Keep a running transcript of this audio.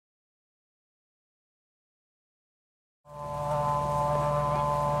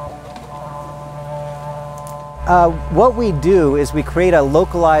What we do is we create a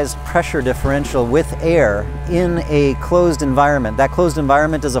localized pressure differential with air in a closed environment. That closed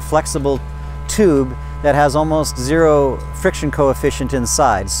environment is a flexible tube that has almost zero friction coefficient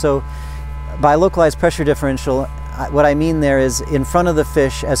inside. So by localized pressure differential, what I mean there is in front of the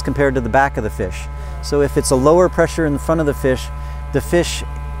fish as compared to the back of the fish. So if it's a lower pressure in front of the fish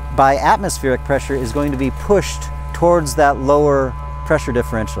by atmospheric pressure is going to be pushed towards that lower pressure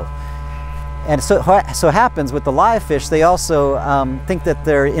differential. And so happens with the live fish, they also think that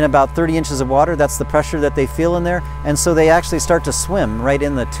they're in about 30 inches of water. That's the pressure that they feel in there. And so they actually start to swim right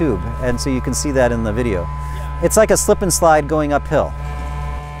in the tube. And so you can see that in the video. It's like a slip and slide going uphill.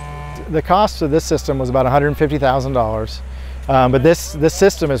 The cost of this system was about $150,000. But this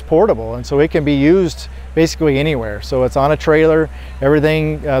system is portable, and so it can be used basically anywhere. So it's on a trailer,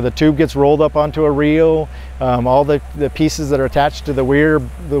 everything, the tube gets rolled up onto a reel, all the pieces that are attached to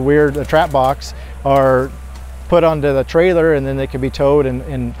the trap box are put onto the trailer, and then they can be towed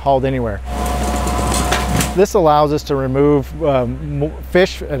and hauled anywhere. This allows us to remove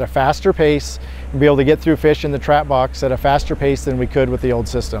fish at a faster pace and be able to get through fish in the trap box at a faster pace than we could with the old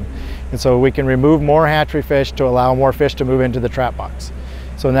system. And so we can remove more hatchery fish to allow more fish to move into the trap box.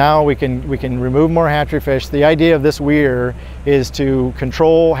 So now we can remove more hatchery fish. The idea of this weir is to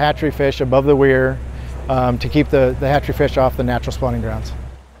control hatchery fish above the weir to keep the hatchery fish off the natural spawning grounds.